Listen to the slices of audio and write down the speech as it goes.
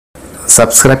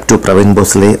Subscribe to Praveen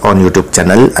Bhosle on YouTube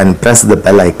channel and press the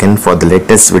bell icon for the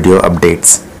latest video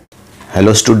updates.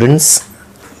 Hello students,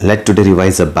 let's today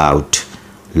revise about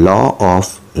law of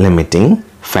limiting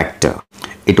factor.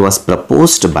 It was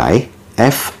proposed by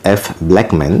F.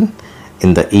 Blackman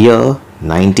in the year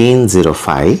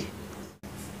 1905.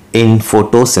 In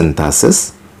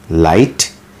photosynthesis,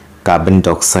 light, carbon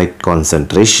dioxide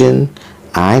concentration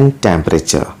and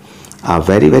temperature are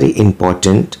very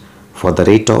important for the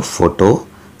rate of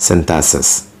photosynthesis.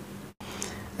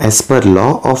 As per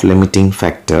law of limiting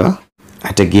factor,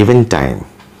 at a given time,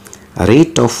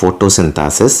 rate of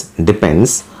photosynthesis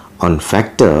depends on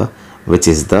factor which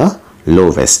is the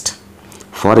lowest.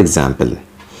 For example,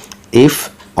 if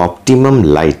optimum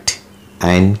light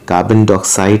and carbon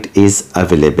dioxide is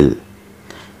available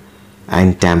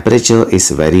and temperature is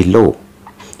very low,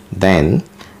 then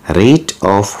rate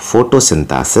of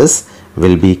photosynthesis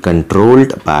will be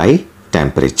controlled by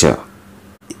temperature.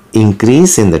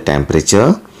 Increase in the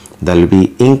temperature, there will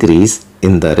be increase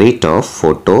in the rate of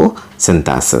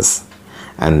photosynthesis,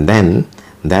 and then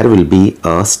there will be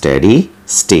a steady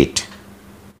state.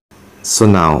 So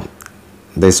now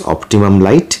there is optimum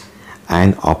light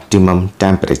and optimum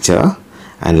temperature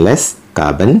and less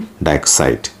carbon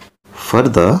dioxide.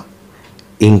 Further,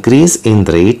 increase in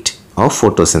the rate of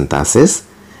photosynthesis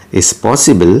is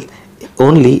possible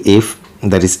only if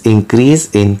there is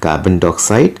increase in carbon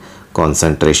dioxide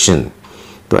concentration.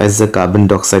 So as the carbon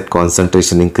dioxide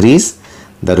concentration increase,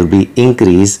 there will be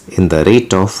increase in the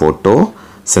rate of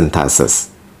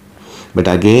photosynthesis. But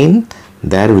again,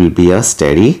 there will be a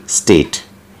steady state.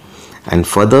 And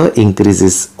further increase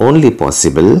is only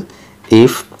possible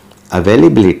if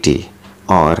availability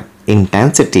or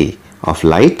intensity of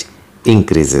light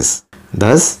increases.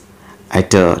 Thus,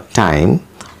 at a time,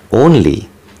 only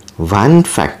one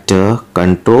factor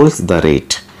controls the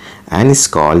rate and is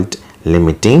called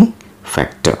limiting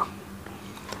factor.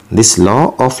 This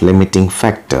law of limiting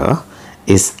factor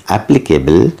is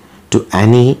applicable to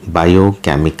any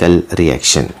biochemical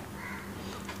reaction.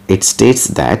 It states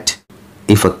that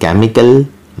if a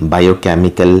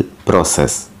biochemical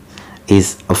process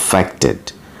is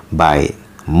affected by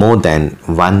more than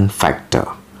one factor,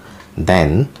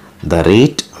 then the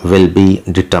rate will be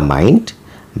determined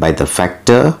by the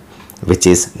factor which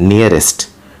is nearest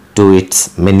to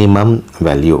its minimum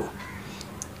value.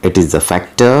 It is the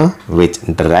factor which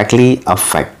directly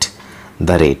affects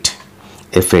the rate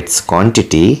if its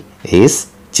quantity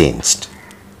is changed.